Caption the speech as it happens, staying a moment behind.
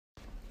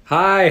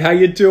Hi, how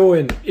you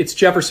doing? It's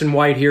Jefferson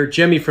White here,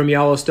 Jimmy from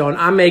Yellowstone.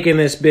 I'm making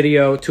this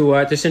video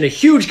to send a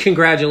huge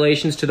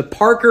congratulations to the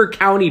Parker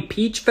County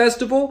Peach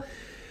Festival,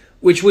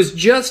 which was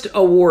just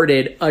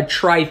awarded a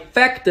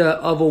trifecta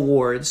of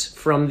awards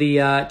from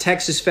the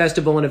Texas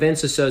Festival and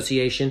Events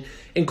Association,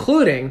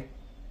 including,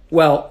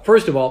 well,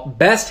 first of all,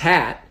 Best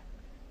Hat,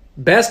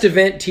 Best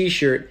Event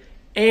T-shirt,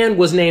 and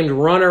was named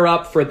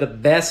runner-up for the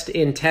Best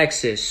in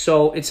Texas.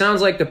 So it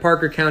sounds like the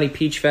Parker County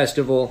Peach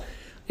Festival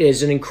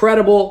is an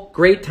incredible,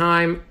 great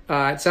time.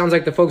 It sounds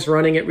like the folks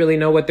running it really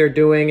know what they're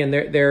doing, and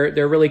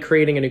they're really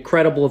creating an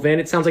incredible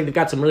event. It sounds like they've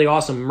got some really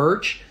awesome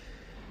merch.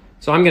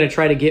 So I'm going to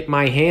try to get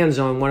my hands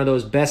on one of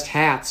those best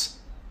hats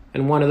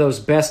and one of those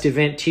best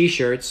event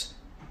T-shirts,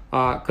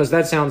 because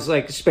that sounds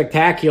like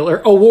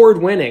spectacular,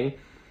 award-winning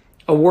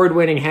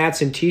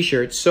hats and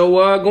T-shirts. So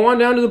go on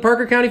down to the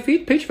Parker County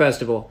Peach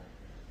Festival.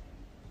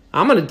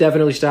 I'm going to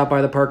definitely stop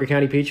by the Parker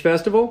County Peach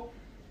Festival.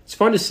 It's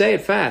fun to say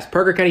it fast.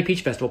 Parker County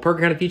Peach Festival,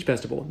 Parker County Peach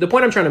Festival. The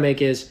point I'm trying to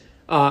make is,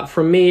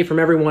 from me, from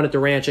everyone at the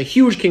ranch, a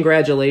huge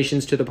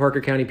congratulations to the Parker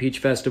County Peach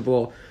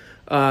Festival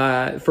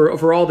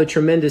for all the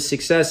tremendous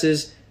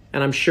successes,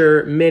 and I'm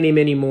sure many,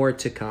 many more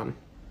to come.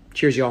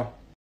 Cheers, y'all.